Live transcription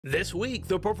This week,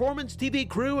 the Performance TV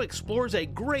crew explores a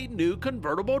great new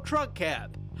convertible truck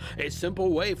cab. A simple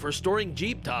way for storing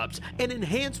Jeep tops and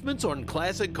enhancements on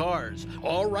classic cars.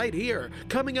 All right here,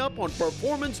 coming up on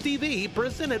Performance TV,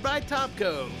 presented by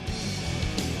Topco.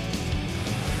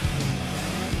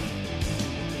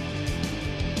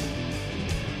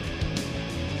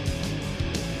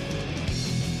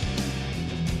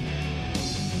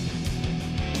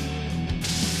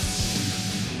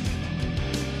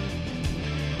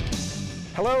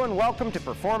 Hello and welcome to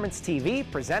Performance TV,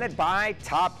 presented by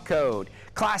Topco.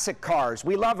 Classic cars,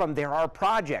 we love them, they're our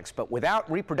projects, but without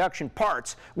reproduction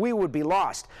parts, we would be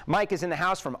lost. Mike is in the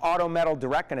house from Auto Metal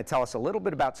Direct, going to tell us a little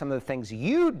bit about some of the things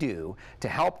you do to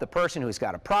help the person who's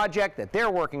got a project that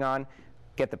they're working on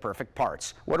get the perfect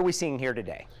parts. What are we seeing here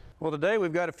today? Well, today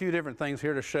we've got a few different things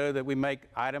here to show that we make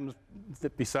items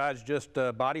that besides just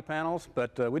body panels,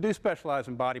 but we do specialize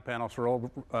in body panels for old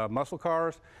muscle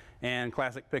cars and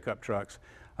classic pickup trucks.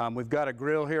 We've got a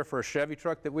grill here for a Chevy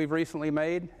truck that we've recently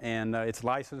made, and it's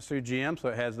licensed through GM, so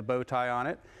it has the bow tie on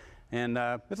it. And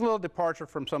it's a little departure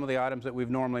from some of the items that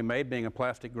we've normally made, being a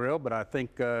plastic grill, but I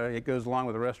think it goes along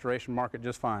with the restoration market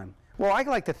just fine. Well, I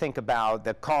like to think about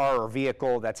the car or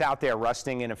vehicle that's out there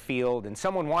rusting in a field and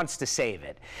someone wants to save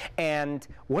it. And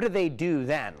what do they do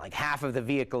then? Like half of the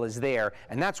vehicle is there,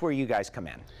 and that's where you guys come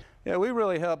in. Yeah, we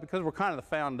really help because we're kind of the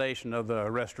foundation of the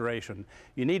restoration.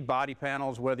 You need body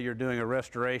panels whether you're doing a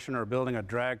restoration or building a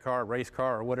drag car, race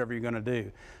car, or whatever you're going to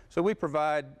do. So we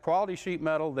provide quality sheet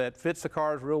metal that fits the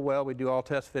cars real well. We do all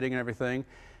test fitting and everything.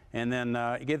 And then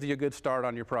it gives you a good start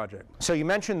on your project. So you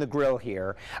mentioned the grill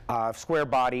here, square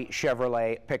body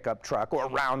Chevrolet pickup truck or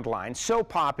round line, so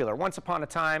popular. Once upon a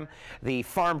time, the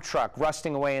farm truck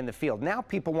rusting away in the field. Now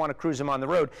people want to cruise them on the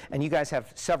road, and you guys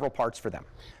have several parts for them.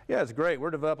 Yeah, it's great.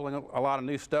 We're developing a lot of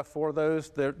new stuff for those.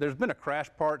 There's been a crash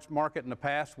parts market in the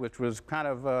past, which was kind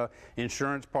of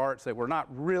insurance parts that were not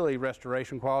really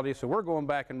restoration quality. So we're going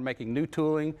back and making new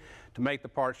tooling to make the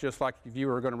parts just like if you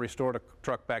were going to restore the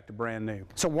truck back to brand new.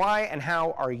 So why and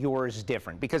how are yours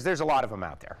different? Because there's a lot of them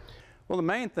out there. Well, the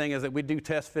main thing is that we do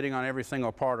test fitting on every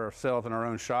single part ourselves in our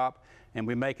own shop, and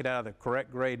we make it out of the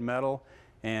correct grade metal.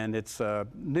 And it's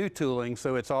new tooling,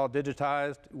 so it's all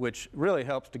digitized, which really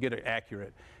helps to get it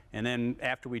accurate. And then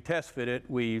after we test fit it,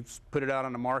 we put it out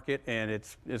on the market, and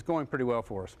it's going pretty well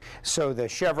for us. So the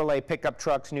Chevrolet pickup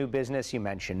trucks, new business, you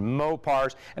mentioned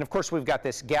Mopars, and of course we've got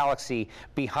this Galaxy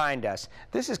behind us.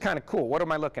 This is kind of cool. What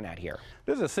am I looking at here?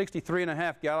 This is a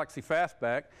 63.5 Galaxy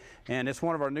Fastback, and it's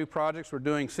one of our new projects. We're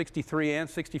doing 63 and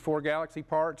 64 Galaxy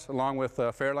parts, along with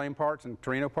Fairlane parts and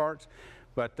Torino parts.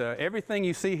 But everything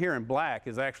you see here in black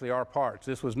is actually our parts.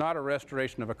 This was not a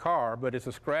restoration of a car, but it's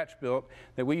a scratch built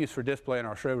that we use for display in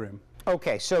our showroom.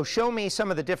 Okay, so show me some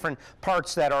of the different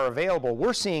parts that are available.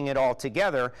 We're seeing it all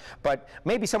together, but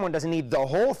maybe someone doesn't need the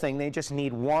whole thing. They just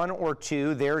need one or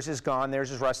two. Theirs is gone, theirs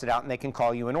is rusted out, and they can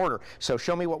call you in order. So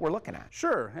show me what we're looking at.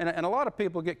 Sure, and a lot of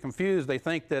people get confused. They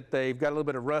think that they've got a little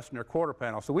bit of rust in their quarter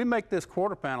panel. So we make this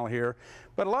quarter panel here,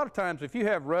 but a lot of times if you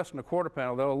have rust in the quarter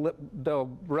panel,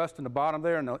 they'll rust in the bottom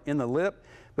there and in the lip.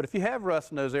 But if you have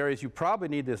rust in those areas, you probably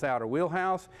need this outer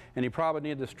wheelhouse, and you probably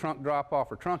need this trunk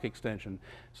drop-off or trunk extension.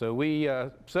 So we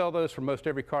sell those for most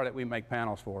every car that we make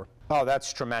panels for. Oh,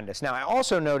 that's tremendous. Now, I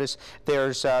also notice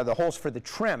there's the holes for the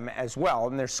trim as well,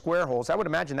 and there's square holes. I would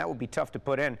imagine that would be tough to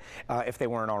put in if they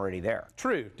weren't already there.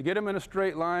 True. To get them in a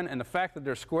straight line, and the fact that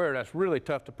they're square, that's really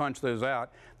tough to punch those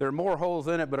out. There are more holes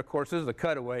in it, but of course this is a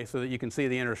cutaway so that you can see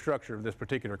the inner structure of this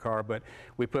particular car. But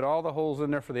we put all the holes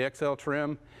in there for the XL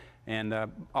trim. And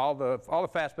all the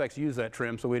Fastbacks use that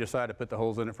trim, so we decided to put the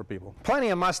holes in it for people. Plenty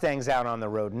of Mustangs out on the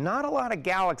road, not a lot of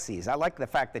Galaxies. I like the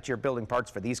fact that you're building parts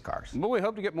for these cars. But we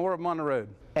hope to get more of them on the road.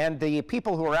 And the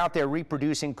people who are out there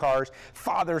reproducing cars,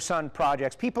 father-son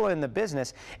projects, people in the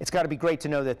business, it's got to be great to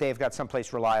know that they've got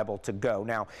someplace reliable to go.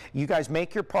 Now, you guys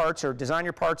make your parts or design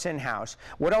your parts in-house.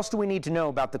 What else do we need to know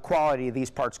about the quality of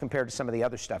these parts compared to some of the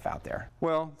other stuff out there?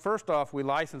 Well, first off, we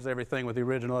license everything with the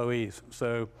original OEs.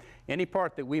 So any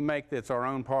part that we make that's our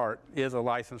own part is a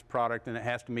licensed product, and it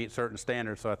has to meet certain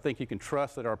standards. So I think you can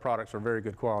trust that our products are very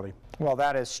good quality. Well,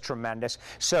 that is tremendous.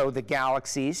 So the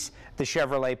Galaxies, the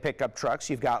Chevrolet pickup trucks,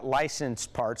 you've got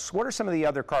licensed parts. What are some of the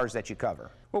other cars that you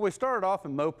cover? Well, we started off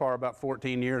in Mopar about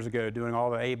 14 years ago doing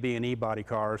all the A, B, and E body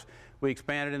cars. We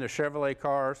expanded into Chevrolet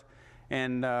cars,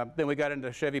 and then we got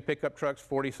into Chevy pickup trucks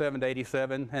 47 to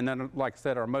 87, and then, like I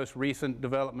said, our most recent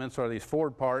developments are these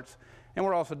Ford parts. And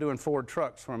we're also doing Ford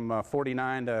trucks from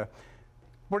 48 to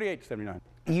 79.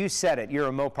 You said it, you're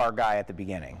a Mopar guy at the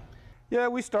beginning. Yeah,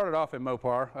 we started off in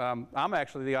Mopar. I'm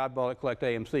actually the oddball that collect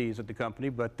AMCs at the company,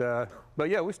 but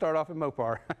yeah, we started off in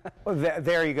Mopar. Well,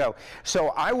 there you go.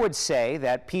 So I would say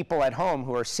that people at home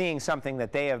who are seeing something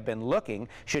that they have been looking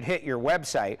should hit your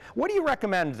website. What do you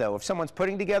recommend, though, if someone's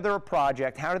putting together a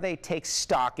project? How do they take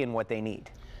stock in what they need?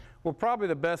 Well, probably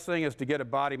the best thing is to get a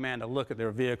body man to look at their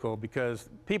vehicle, because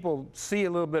people see a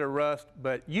little bit of rust,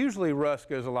 but usually rust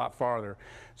goes a lot farther.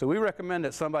 So we recommend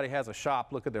that somebody has a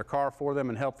shop look at their car for them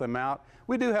and help them out.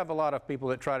 We do have a lot of people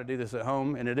that try to do this at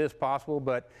home, and it is possible,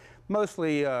 but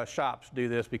mostly shops do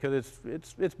this because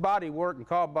it's body work, and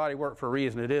called body work for a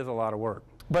reason. It is a lot of work.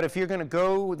 But if you're going to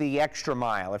go the extra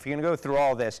mile, if you're going to go through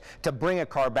all this to bring a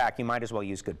car back, you might as well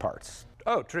use good parts.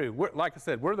 Oh, true. Like I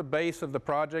said, we're the base of the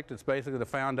project. It's basically the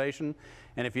foundation.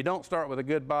 And if you don't start with a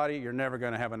good body, you're never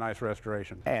going to have a nice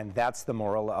restoration. And that's the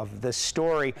moral of the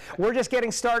story. We're just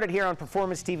getting started here on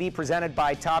Performance TV, presented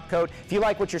by Top Coat. If you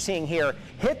like what you're seeing here,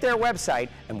 hit their website,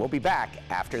 and we'll be back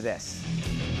after this.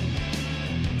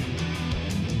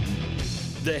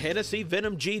 The Hennessy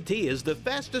Venom GT is the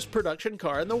fastest production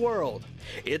car in the world.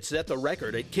 It set the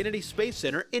record at Kennedy Space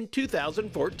Center in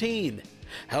 2014.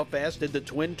 How fast did the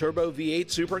twin-turbo V8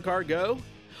 supercar go?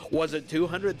 Was it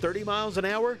 230 miles an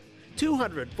hour,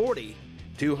 240,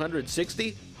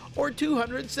 260, or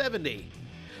 270?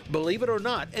 Believe it or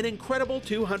not, an incredible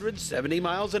 270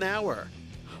 miles an hour.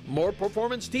 More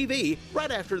Performance TV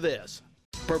right after this.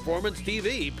 Performance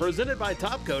TV, presented by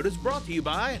Top Coat, is brought to you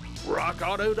by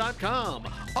RockAuto.com.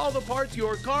 All the parts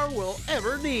your car will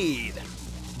ever need.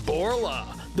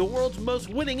 Borla, the world's most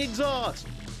winning exhaust.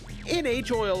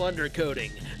 NH Oil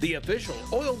Undercoating, the official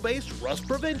oil-based rust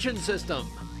prevention system.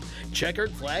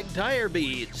 Checkered Flag Tire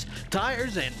Beads,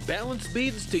 tires and balance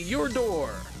beads to your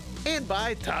door. And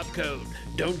by Top Coat.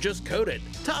 Don't just coat it,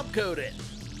 top coat it.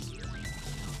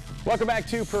 Welcome back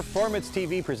to Performance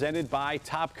TV, presented by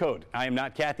Top Coat. I am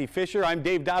not Kathy Fisher. I'm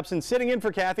Dave Dobson, sitting in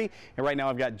for Kathy. And right now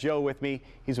I've got Joe with me.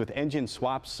 He's with Engine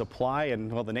Swap Supply,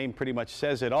 and well, the name pretty much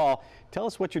says it all. Tell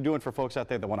us what you're doing for folks out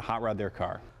there that want to hot rod their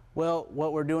car. Well,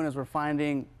 what we're doing is we're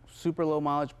finding super low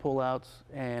mileage pullouts,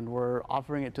 and we're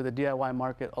offering it to the DIY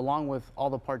market along with all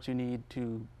the parts you need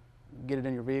to get it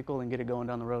in your vehicle and get it going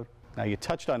down the road. Now, you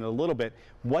touched on it a little bit.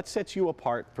 What sets you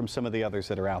apart from some of the others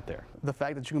that are out there? The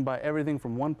fact that you can buy everything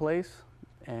from one place,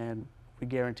 and we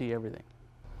guarantee everything.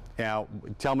 Now,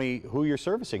 tell me who you're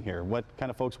servicing here. What kind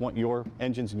of folks want your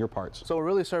engines and your parts? So we're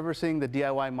really servicing the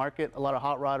DIY market. A lot of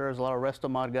hot rodders, a lot of resto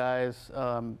mod guys,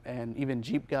 and even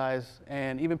Jeep guys,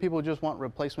 and even people who just want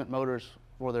replacement motors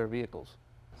for their vehicles.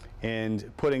 And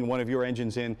putting one of your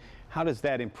engines in, how does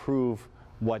that improve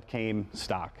what came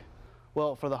stock?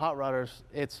 Well, for the hot rodders,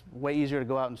 it's way easier to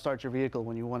go out and start your vehicle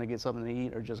when you want to get something to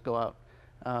eat or just go out.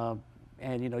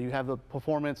 And you know, you have the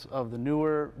performance of the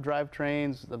newer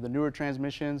drivetrains, of the newer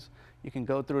transmissions. You can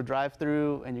go through a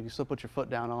drive-through and you can still put your foot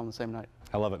down all on the same night.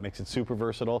 I love it. Makes it super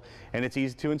versatile, and it's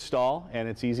easy to install, and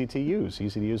it's easy to use.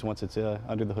 Easy to use once it's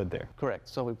under the hood there. Correct.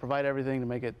 So we provide everything to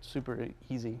make it super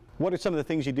easy. What are some of the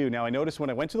things you do? Now, I noticed when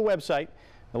I went to the website,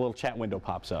 a little chat window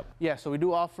pops up. Yeah, so we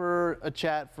do offer a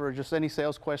chat for just any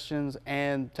sales questions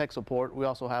and tech support. We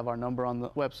also have our number on the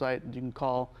website. You can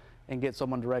call and get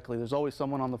someone directly. There's always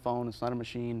someone on the phone. It's not a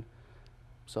machine.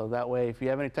 So that way, if you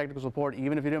have any technical support,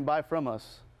 even if you didn't buy from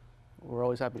us, we're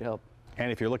always happy to help.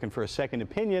 And if you're looking for a second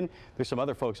opinion, there's some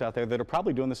other folks out there that are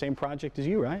probably doing the same project as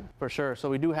you, right? For sure. So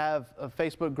we do have a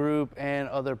Facebook group and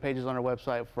other pages on our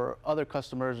website for other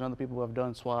customers and other people who have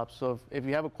done swaps. So if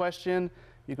you have a question,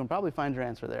 you can probably find your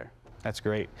answer there. That's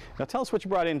great. Now tell us what you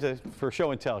brought in for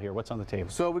show and tell here. What's on the table?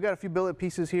 So we got a few billet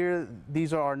pieces here.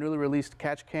 These are our newly released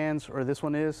catch cans, or this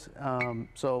one is.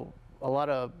 So one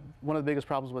of the biggest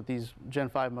problems with these Gen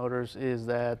 5 motors is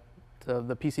that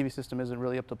the PCV system isn't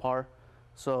really up to par.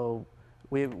 So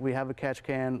we have a catch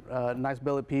can, nice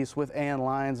billet piece with AN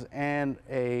lines and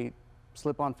a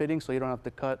slip-on fitting, so you don't have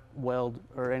to cut, weld,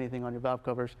 or anything on your valve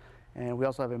covers. And we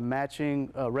also have a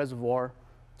matching reservoir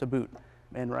to boot.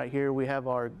 And right here we have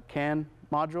our CAN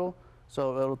module.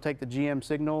 So it'll take the GM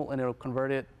signal and it'll convert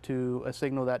it to a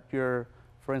signal that your,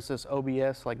 for instance,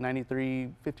 OBS, like 93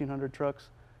 1500 trucks,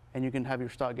 and you can have your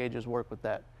stock gauges work with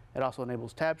that. It also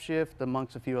enables tap shift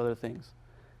amongst a few other things.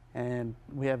 And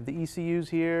we have the ECUs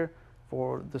here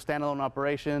for the standalone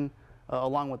operation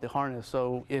along with the harness.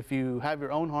 So if you have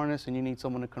your own harness and you need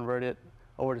someone to convert it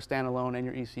over to standalone and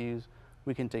your ECUs,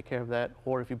 we can take care of that.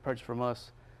 Or if you purchase from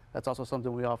us, that's also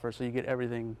something we offer, so you get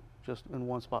everything just in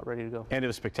one spot ready to go. And it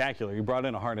was spectacular. You brought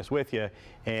in a harness with you,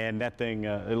 and that thing,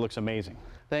 it looks amazing.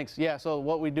 Thanks. Yeah, so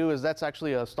what we do is that's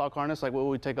actually a stock harness, like what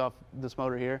we take off this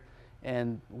motor here,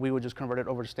 and we would just convert it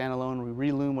over to standalone. We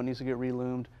relume what needs to get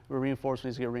reloomed, we reinforce what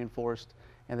needs to get reinforced,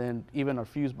 And then even our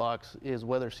fuse box is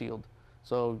weather sealed,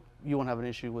 so you won't have an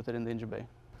issue with it in the engine bay.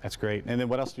 That's great. And then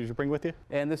what else did you bring with you?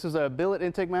 And this is a billet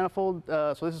intake manifold,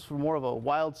 so this is for more of a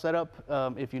wild setup.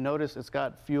 If you notice, it's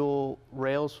got fuel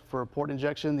rails for port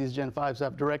injection. These Gen 5s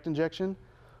have direct injection,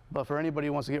 but for anybody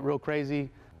who wants to get real crazy,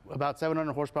 about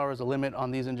 700 horsepower is the limit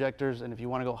on these injectors, and if you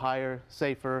want to go higher,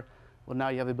 safer, well, now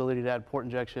you have the ability to add port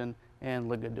injection and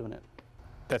look good doing it.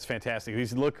 That's fantastic.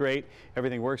 These look great.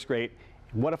 Everything works great.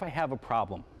 What if I have a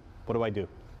problem? What do I do?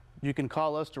 You can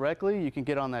call us directly. You can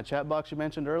get on that chat box you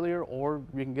mentioned earlier, or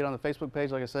you can get on the Facebook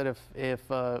page. Like I said,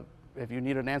 if you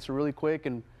need an answer really quick,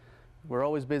 and we're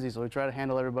always busy, so we try to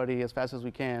handle everybody as fast as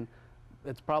we can.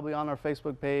 It's probably on our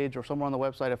Facebook page or somewhere on the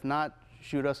website. If not,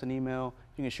 shoot us an email.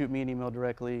 You can shoot me an email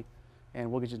directly,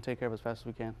 and we'll get you to take care of it as fast as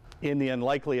we can. In the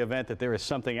unlikely event that there is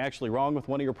something actually wrong with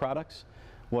one of your products,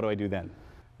 what do I do then?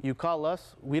 You call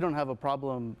us. We don't have a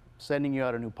problem sending you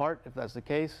out a new part if that's the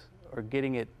case, or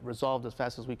getting it resolved as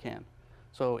fast as we can.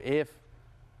 So if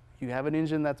you have an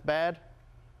engine that's bad,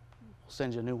 we'll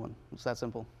send you a new one. It's that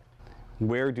simple.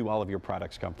 Where do all of your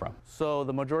products come from? So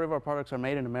the majority of our products are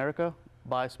made in America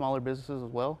by smaller businesses as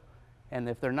well. And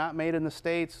if they're not made in the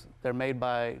States, they're made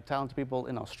by talented people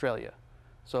in Australia.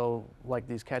 So like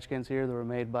these catch cans here, they were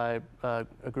made by a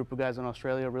group of guys in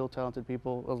Australia, real talented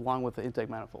people, along with the intake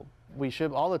manifold. We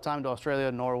ship all the time to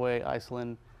Australia, Norway,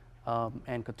 Iceland,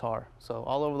 and Qatar. So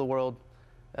all over the world,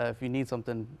 if you need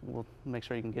something, we'll make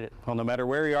sure you can get it. Well, no matter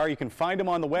where you are, you can find them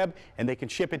on the web, and they can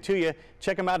ship it to you.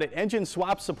 Check them out at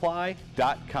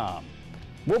engineswapsupply.com.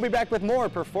 We'll be back with more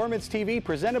Performance TV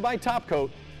presented by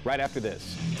Topcoat right after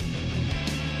this.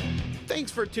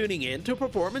 Thanks for tuning in to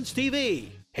Performance TV.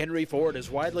 Henry Ford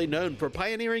is widely known for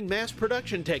pioneering mass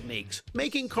production techniques,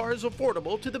 making cars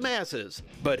affordable to the masses.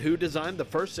 But who designed the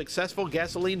first successful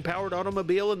gasoline-powered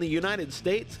automobile in the United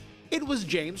States? It was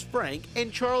James Frank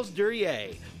and Charles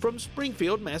Duryea from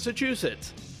Springfield,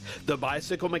 Massachusetts. The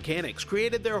bicycle mechanics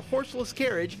created their horseless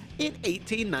carriage in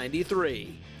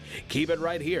 1893. Keep it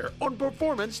right here on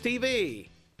Performance TV.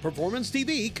 Performance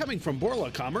TV coming from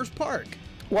Borla Commerce Park.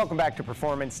 Welcome back to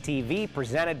Performance TV,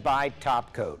 presented by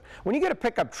Topcoat. When you get a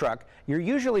pickup truck, you're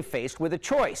usually faced with a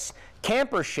choice.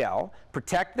 Camper shell,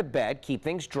 protect the bed, keep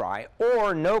things dry,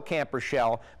 or no camper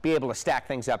shell, be able to stack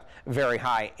things up very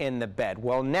high in the bed.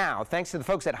 Well now, thanks to the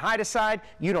folks at Hide-A-Side,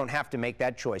 you don't have to make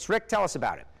that choice. Rick, tell us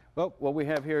about it. Well, what we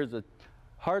have here is a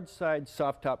hard side,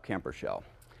 soft top camper shell.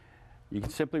 You can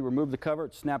simply remove the cover,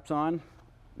 it snaps on.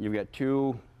 You've got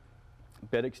two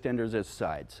bed extenders as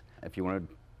sides. If you want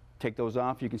to take those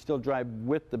off, you can still drive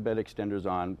with the bed extenders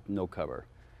on, no cover.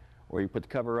 Or you put the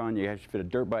cover on, you have to fit a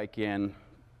dirt bike in,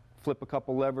 flip a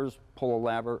couple levers, pull a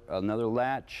lever, another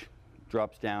latch,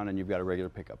 drops down, and you've got a regular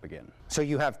pickup again. So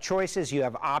you have choices, you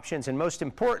have options, and most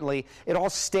importantly, it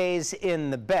all stays in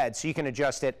the bed, so you can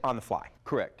adjust it on the fly.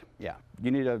 Correct, yeah.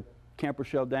 You need a camper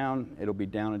shell down, it'll be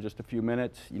down in just a few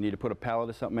minutes. You need to put a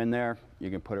pallet of something in there, you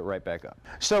can put it right back up.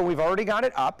 So we've already got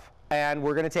it up, and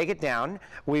we're going to take it down.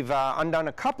 We've undone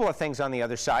a couple of things on the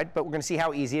other side, but we're going to see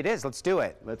how easy it is. Let's do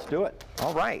it. Let's do it.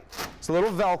 All right. It's a little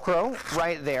Velcro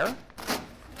right there.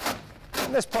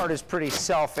 And this part is pretty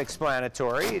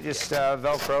self-explanatory. You just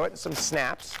Velcro it, some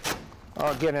snaps.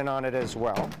 I'll get in on it as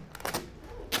well.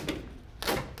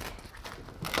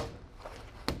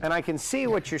 And I can see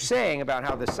what you're saying about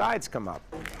how the sides come up.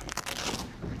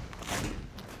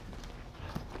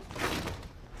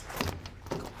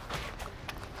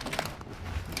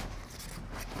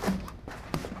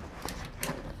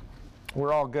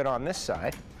 We're all good on this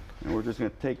side. And we're just going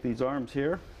to take these arms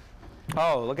here.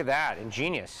 Oh, look at that.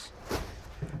 Ingenious.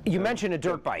 You mentioned a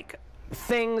dirt bike.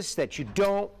 Things that you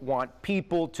don't want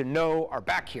people to know are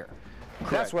back here.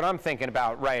 Correct. That's what I'm thinking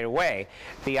about right away.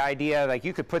 The idea like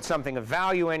you could put something of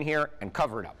value in here and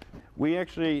cover it up. We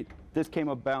actually, this came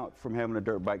about from having a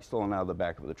dirt bike stolen out of the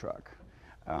back of the truck.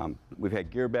 We've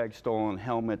had gear bags stolen,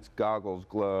 helmets, goggles,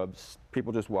 gloves.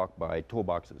 People just walk by,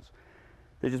 toolboxes.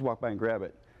 They just walk by and grab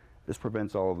it. This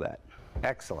prevents all of that.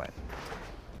 Excellent.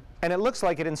 And it looks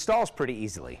like it installs pretty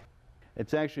easily.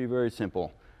 It's actually very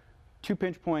simple. 2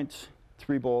 pinch points,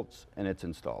 3 bolts, and it's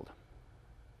installed.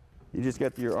 You just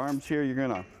got your arms here. You're going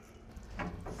to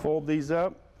fold these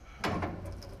up.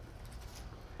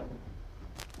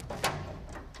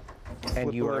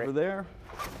 And you are over there.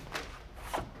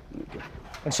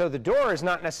 And so the door is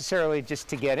not necessarily just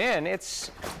to get in, it's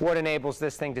what enables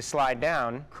this thing to slide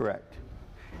down. Correct.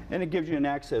 And it gives you an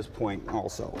access point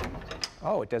also.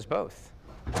 Oh, it does both.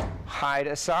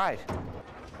 Hide-A-Side.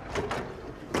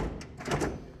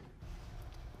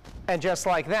 And just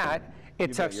like that,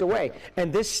 it tucks away.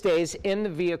 And this stays in the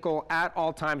vehicle at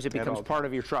all times. It becomes part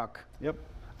of your truck. Yep.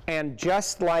 And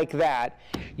just like that,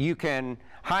 you can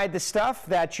hide the stuff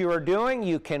that you are doing.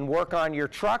 You can work on your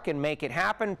truck and make it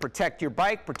happen, protect your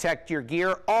bike, protect your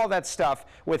gear, all that stuff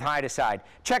with Hide-A-Side.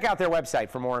 Check out their website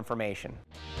for more information.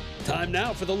 Time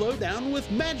now for the lowdown with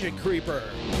Magic Creeper.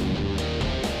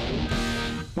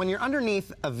 When you're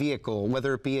underneath a vehicle,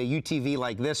 whether it be a UTV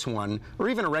like this one, or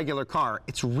even a regular car,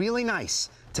 it's really nice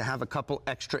to have a couple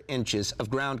extra inches of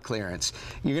ground clearance.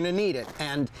 You're gonna need it,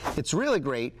 and it's really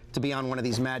great to be on one of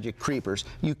these Magic Creepers.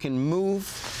 You can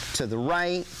move to the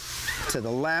right, to the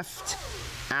left,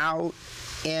 out,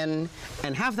 in,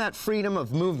 and have that freedom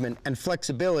of movement and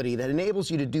flexibility that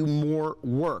enables you to do more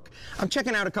work. I'm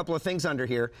checking out a couple of things under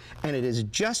here, and it is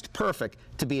just perfect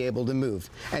to be able to move.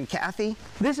 And Kathy,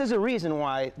 this is a reason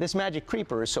why this Magic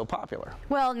Creeper is so popular.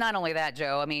 Well, not only that,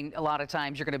 Joe. I mean, a lot of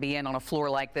times you're going to be in on a floor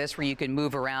like this where you can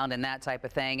move around and that type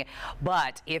of thing.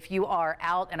 But if you are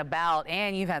out and about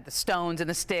and you've had the stones and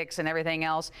the sticks and everything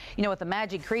else, you know, with the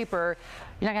Magic Creeper,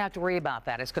 you're not going to have to worry about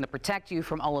that. It's going to protect you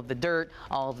from all of the dirt,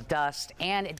 all of the dust,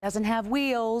 and it doesn't have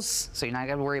wheels, so you're not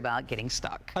going to worry about getting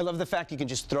stuck. I love the fact you can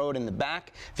just throw it in the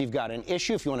back. If you've got an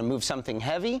issue, if you want to move something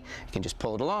heavy, you can just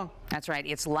pull it along. That's right.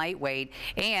 It's lightweight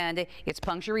and it's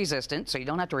puncture resistant, so you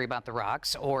don't have to worry about the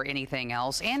rocks or anything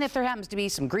else. And if there happens to be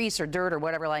some grease or dirt or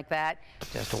whatever like that,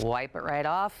 just wipe it right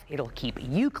off. It'll keep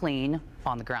you clean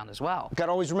on the ground as well. Got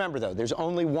to always remember, though, there's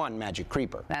only one Magic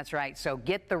Creeper. That's right. So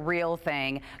get the real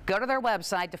thing. Go to their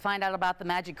website to find out about the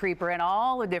Magic Creeper and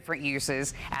all the different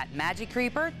uses at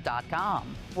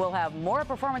magiccreeper.com. We'll have more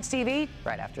Performance TV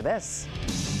right after this.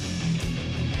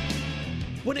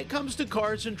 When it comes to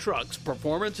cars and trucks,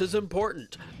 performance is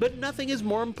important, but nothing is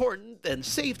more important than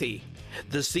safety.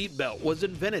 The seatbelt was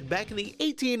invented back in the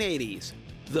 1880s.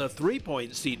 The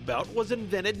three-point seatbelt was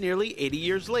invented nearly 80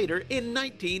 years later in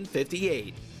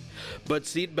 1958. But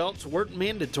seatbelts weren't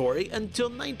mandatory until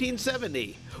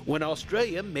 1970, when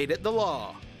Australia made it the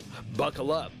law.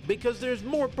 Buckle up, because there's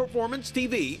more Performance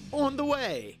TV on the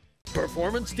way.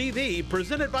 Performance TV,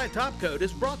 presented by Topcoat,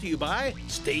 is brought to you by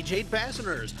Stage 8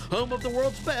 Fasteners, home of the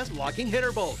world's best locking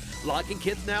header bolt. Locking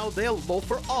kits now available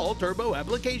for all turbo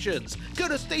applications. Go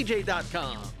to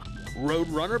stage8.com.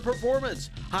 Roadrunner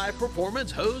Performance, high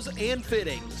performance hose and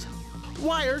fittings.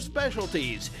 Wire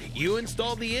Specialties, you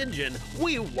install the engine,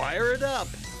 we wire it up.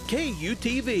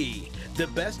 KUTV, the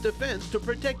best defense to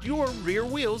protect your rear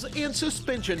wheels and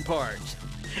suspension parts.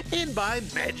 And by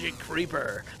Magic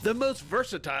Creeper, the most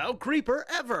versatile creeper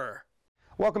ever.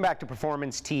 Welcome back to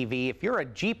Performance TV. If you're a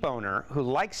Jeep owner who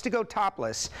likes to go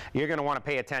topless, you're going to want to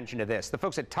pay attention to this. The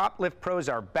folks at Top Lift Pros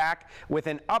are back with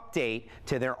an update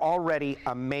to their already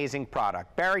amazing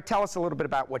product. Barry, tell us a little bit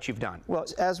about what you've done. Well,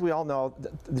 as we all know,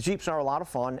 the Jeeps are a lot of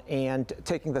fun, and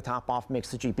taking the top off makes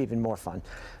the Jeep even more fun.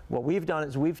 What we've done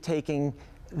is we've taken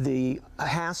the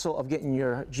hassle of getting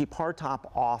your Jeep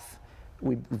hardtop off.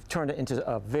 We've turned it into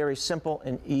a very simple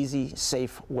and easy,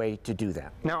 safe way to do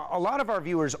that. Now, a lot of our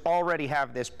viewers already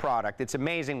have this product. It's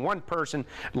amazing. One person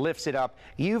lifts it up.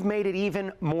 You've made it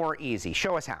even more easy.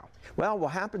 Show us how. Well,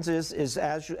 what happens is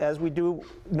as we do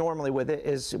normally with it,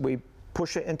 is we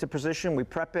push it into position, we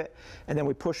prep it, and then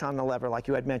we push on the lever like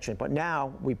you had mentioned. But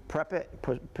now we prep it,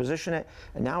 position it,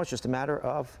 and now it's just a matter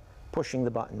of pushing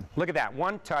the button. Look at that,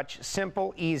 one touch,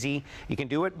 simple, easy. You can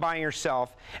do it by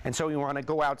yourself, and so you want to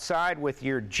go outside with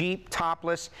your Jeep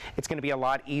topless, it's going to be a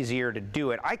lot easier to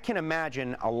do it. I can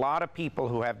imagine a lot of people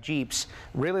who have Jeeps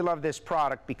really love this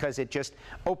product because it just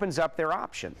opens up their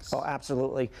options. Oh,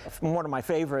 absolutely. One of my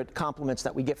favorite compliments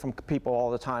that we get from people all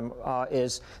the time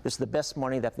is this is the best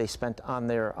money that they spent on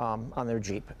their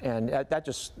Jeep, and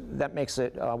that makes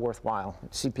it worthwhile.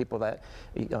 See people that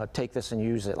take this and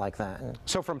use it like that.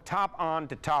 So from top on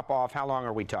to top off, how long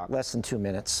are we talking? Less than 2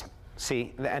 minutes.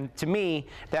 See, and to me,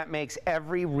 that makes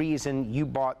every reason you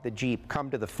bought the Jeep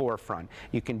come to the forefront.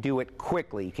 You can do it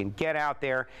quickly, you can get out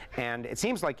there, and it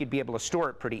seems like you'd be able to store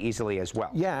it pretty easily as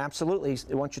well. Yeah, absolutely.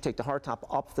 Once you take the hardtop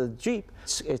off the Jeep,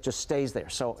 it just stays there.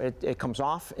 So it comes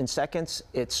off in seconds,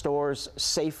 it stores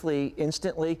safely,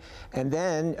 instantly, and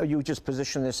then you just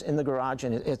position this in the garage,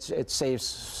 and it saves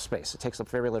space. It takes up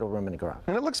very little room in the garage.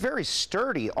 And it looks very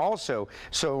sturdy also,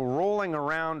 so rolling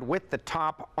around with the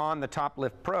top on the Top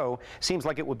Lift Pro seems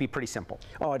like it would be pretty simple.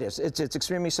 Oh, it is. It's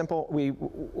extremely simple.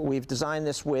 We've designed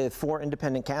this with 4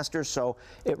 independent casters, so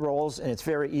it rolls and it's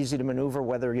very easy to maneuver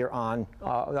whether you're on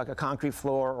like a concrete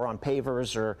floor or on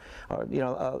pavers or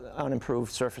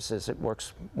unimproved surfaces. It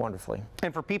works wonderfully.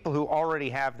 And for people who already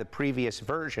have the previous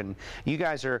version, you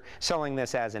guys are selling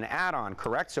this as an add-on,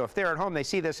 correct? So if they're at home, they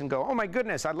see this and go, "Oh my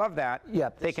goodness, I love that."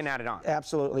 Yeah, they can add it on.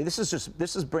 Absolutely. This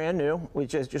is brand new. We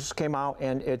just came out,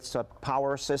 and it's a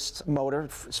power assist motor,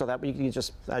 so that but you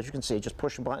just, as you can see, just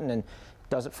push a button and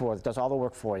does all the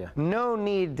work for you. No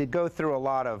need to go through a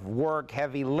lot of work,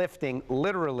 heavy lifting.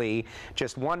 Literally,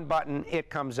 just one button, it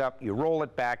comes up, you roll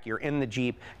it back, you're in the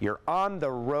Jeep, you're on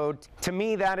the road. To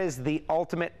me, that is the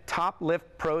ultimate Top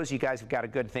Lift Pros. You guys have got a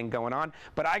good thing going on,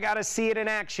 but I got to see it in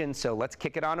action, so let's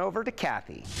kick it on over to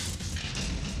Kathy.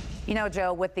 You know,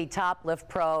 Joe, with the Top Lift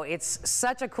Pro, it's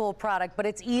such a cool product, but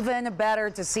it's even better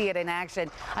to see it in action.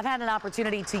 I've had an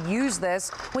opportunity to use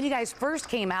this when you guys first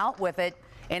came out with it,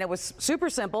 and it was super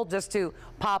simple just to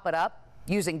pop it up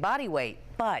using body weight.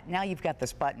 But now you've got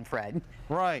this button, Fred.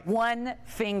 Right. One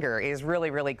finger is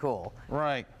really, really cool.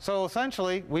 Right. So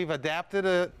essentially, we've adapted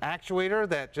an actuator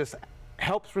that just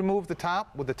helps remove the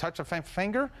top with the touch of a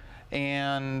finger.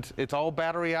 And it's all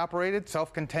battery operated,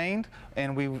 self-contained.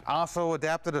 And we've also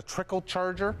adapted a trickle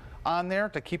charger on there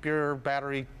to keep your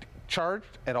battery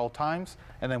charged at all times.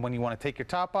 And then when you want to take your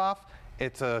top off,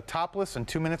 it's a topless in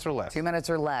 2 minutes or less. 2 minutes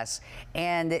or less.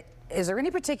 And is there any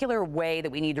particular way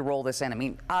that we need to roll this in? I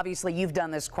mean, obviously you've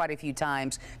done this quite a few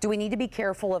times. Do we need to be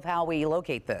careful of how we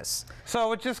locate this?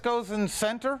 So it just goes in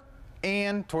center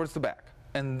and towards the back,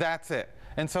 and that's it.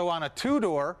 And so on a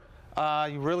two-door,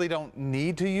 you really don't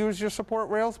need to use your support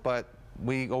rails, but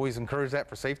we always encourage that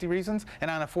for safety reasons. And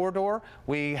on a four-door,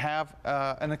 we have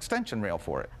an extension rail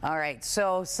for it. All right,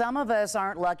 so some of us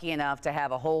aren't lucky enough to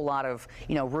have a whole lot of,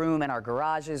 room in our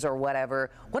garages or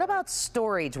whatever. What about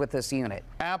storage with this unit?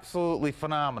 Absolutely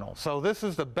phenomenal. So this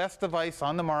is the best device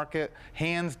on the market,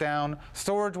 hands down.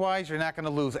 Storage-wise, you're not going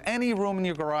to lose any room in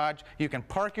your garage. You can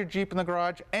park your Jeep in the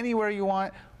garage anywhere you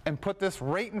want and put this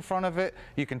right in front of it.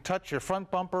 You can touch your front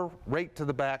bumper right to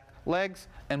the back legs,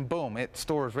 and boom, it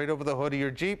stores right over the hood of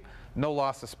your Jeep. No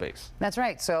loss of space. That's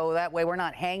right. So that way we're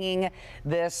not hanging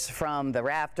this from the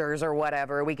rafters or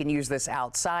whatever. We can use this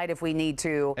outside if we need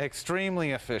to.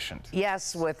 Extremely efficient.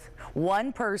 Yes, with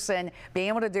one person being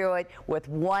able to do it with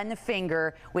one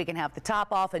finger, we can have the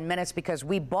top off in minutes because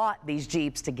we bought these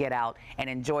Jeeps to get out and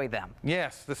enjoy them.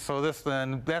 Yes,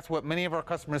 then that's what many of our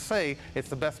customers say. It's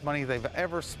the best money they've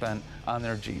ever spent on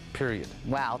their Jeep, period.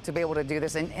 Wow, to be able to do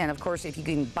this. And of course, if you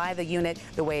can buy the unit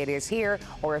the way it is here,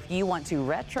 or if you want to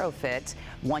retrofit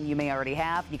one you may already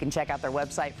have, you can check out their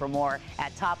website for more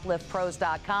at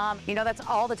topliftpros.com. That's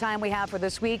all the time we have for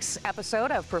this week's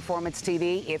episode of Performance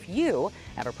TV. If you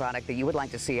have a product that you would like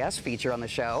to see us feature on the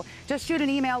show, just shoot an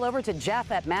email over to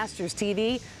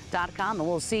jeff@masterstv.com, and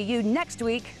we'll see you next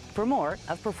week for more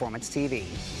of Performance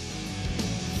TV.